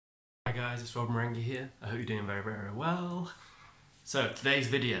guys, it's Marenghi here. I hope you're doing very, very well. So today's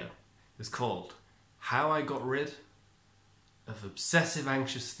video is called How I Got Rid of Obsessive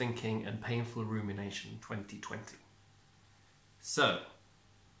Anxious Thinking and Painful Rumination 2020. So,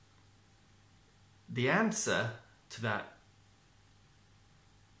 the answer to that,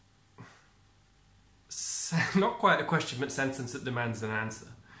 not quite a question but sentence that demands an answer,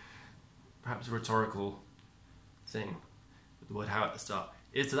 perhaps a rhetorical thing with the word how at the start,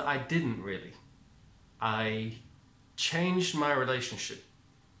 is that I didn't really. I changed my relationship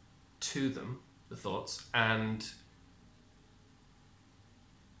to them, the thoughts, and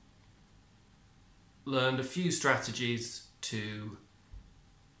learned a few strategies to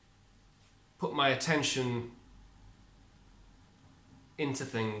put my attention into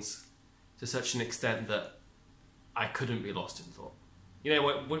things to such an extent that I couldn't be lost in thought. You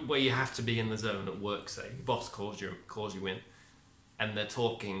know, where you have to be in the zone at work, say, your boss calls you in, and they're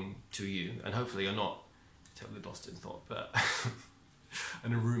talking to you, and hopefully you're not totally lost in thought, but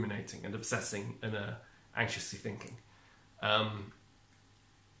and ruminating and obsessing and anxiously thinking.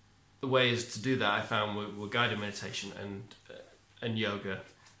 The ways to do that I found were guided meditation and yoga,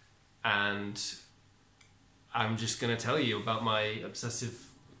 and I'm just going to tell you about my obsessive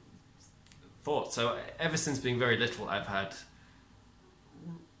thoughts. So ever since being very little, I've had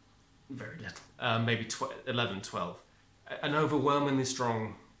very little, maybe 11, 12, an overwhelmingly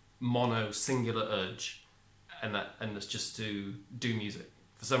strong mono singular urge, and that's just to do music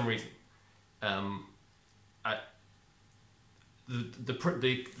for some reason.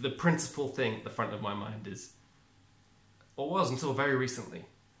 The principal thing at the front of my mind is, or was until very recently,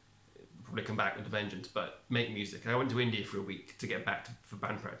 probably come back with a vengeance, but make music. I went to India for a week to get back for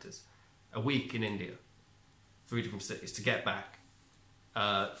band practice. A week in India, 3 different cities to get back.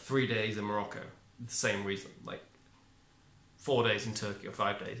 3 days in Morocco, the same reason. Like 4 days in Turkey or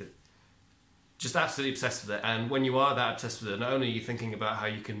 5 days. Just absolutely obsessed with it. And when you are that obsessed with it, not only are you thinking about how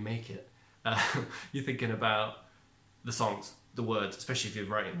you can make it, you're thinking about the songs, the words, especially if you're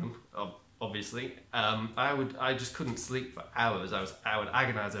writing them, obviously. I just couldn't sleep for hours. I would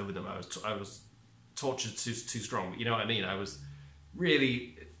agonize over them. I was tortured too strong. But you know what I mean? I was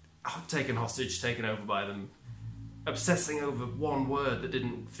really taken hostage, taken over by them, obsessing over one word that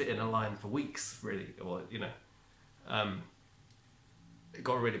didn't fit in a line for weeks, really. Or, you know, it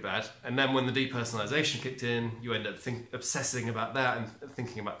got really bad. And then when the depersonalization kicked in, you end up obsessing about that and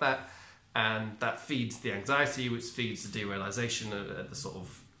thinking about that. And that feeds the anxiety, which feeds the derealization, the sort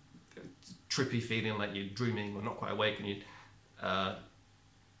of trippy feeling like you're dreaming or not quite awake, and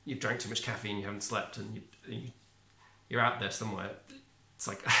you've drank too much caffeine, you haven't slept, and you're out there somewhere. It's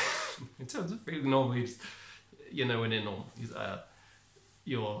like, in terms of feeling normal, you're nowhere near normal.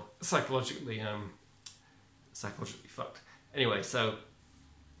 You're psychologically fucked. Anyway, so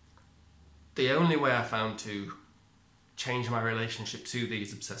the only way I found to change my relationship to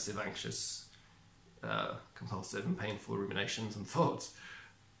these obsessive, anxious, compulsive and painful ruminations and thoughts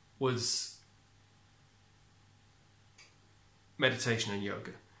was meditation and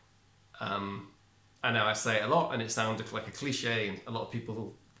yoga. I know I say it a lot and it sounds like a cliche, and a lot of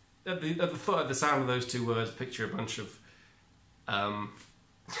people, at the sound of those two words, picture a bunch of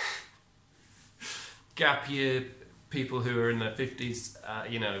gap year people who are in their 50s,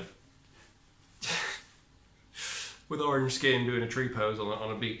 you know, with orange skin doing a tree pose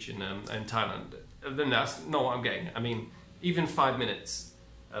on a beach in Thailand. Then that's not what I'm getting. I mean, even 5 minutes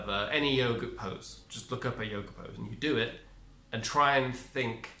of any yoga pose, just look up a yoga pose and you do it and try and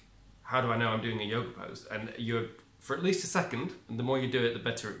think, how do I know I'm doing a yoga pose? And you're, for at least a second, and the more you do it, the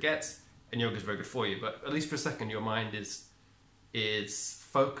better it gets, and yoga is very good for you, but at least for a second your mind is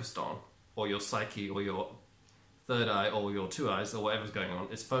focused on, or your psyche, or your third eye, or your two eyes, or whatever's going on,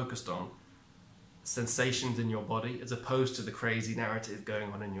 is focused on sensations in your body as opposed to the crazy narrative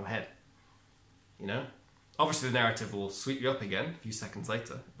going on in your head. You know? Obviously the narrative will sweep you up again a few seconds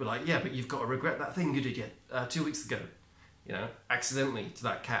later, but like, yeah, but you've got to regret that thing you did 2 weeks ago. You know, accidentally to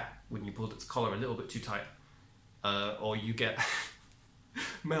that cat when you pulled its collar a little bit too tight, or you get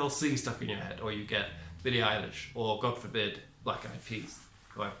Mel C stuck in your head, or you get Billie Eilish, or God forbid Black Eyed Peas,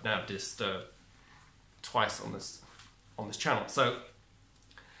 who I've now dissed twice on this channel. So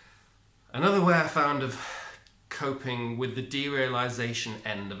another way I found of coping with the derealization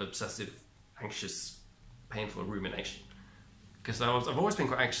end of obsessive, anxious, painful rumination, because I've always been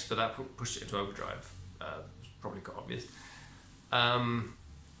quite anxious, but that pushed it into overdrive. It's probably quite obvious. I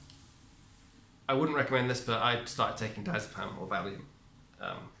wouldn't recommend this, but I started taking diazepam or Valium,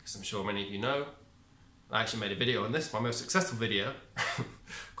 because I'm sure many of you know. I actually made a video on this, my most successful video,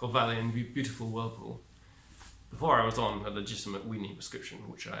 called Valium Beautiful Whirlpool. before I was on a legitimate weaning prescription,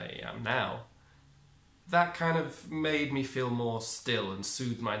 which I am now, that kind of made me feel more still and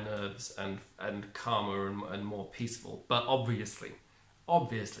soothed my nerves and calmer and more peaceful. But obviously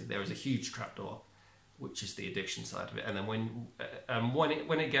there is a huge trapdoor, which is the addiction side of it. And then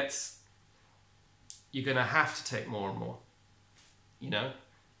when it gets, you're going to have to take more and more, you know,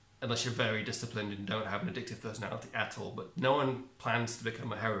 unless you're very disciplined and don't have an addictive personality at all. But no one plans to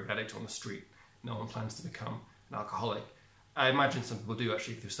become a heroin addict on the street. No one plans to become an alcoholic. I imagine some people do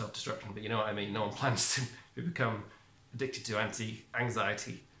actually through self-destruction, but you know what I mean. No one plans to become addicted to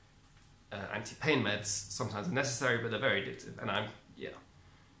anti-anxiety, anti-pain meds. Sometimes are necessary, but they're very addictive. And I'm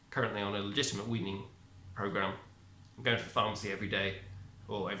currently on a legitimate weaning program. I'm going to the pharmacy every day,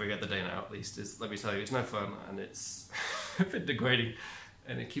 or every other day now at least. Let me tell you, it's no fun, and it's a bit degrading,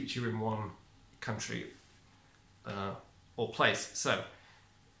 and it keeps you in one country or place. So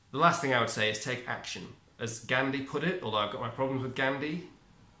the last thing I would say is take action. As Gandhi put it, although I've got my problems with Gandhi,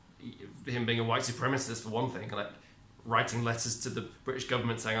 him being a white supremacist for one thing, like writing letters to the British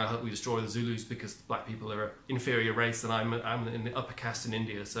government saying, I hope we destroy the Zulus because black people are an inferior race and I'm in the upper caste in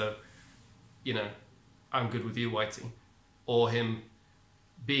India, so, you know, I'm good with you, whitey. Or him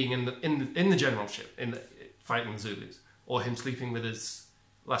being in the generalship, fighting the Zulus. Or him sleeping with his,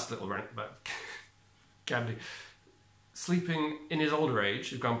 last little rant about Gandhi, sleeping in his older age,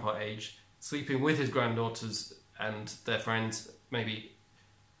 his grandpa age, sleeping with his granddaughters and their friends, maybe,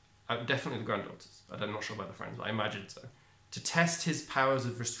 definitely the granddaughters, I'm not sure about the friends, but I imagine so, to test his powers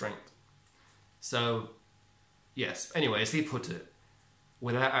of restraint. So, yes, anyway, as he put it,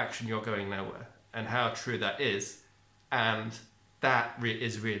 without action you're going nowhere, and how true that is, and that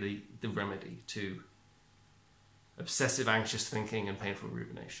is really the remedy to obsessive anxious thinking and painful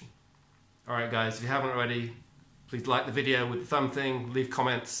rumination. Alright guys, if you haven't already, please like the video with the thumb thing, leave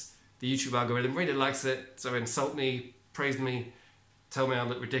comments. The YouTube algorithm really likes it, so insult me, praise me, tell me I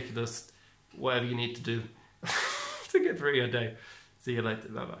look ridiculous, whatever you need to do to get through your day. See you later,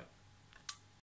 bye bye.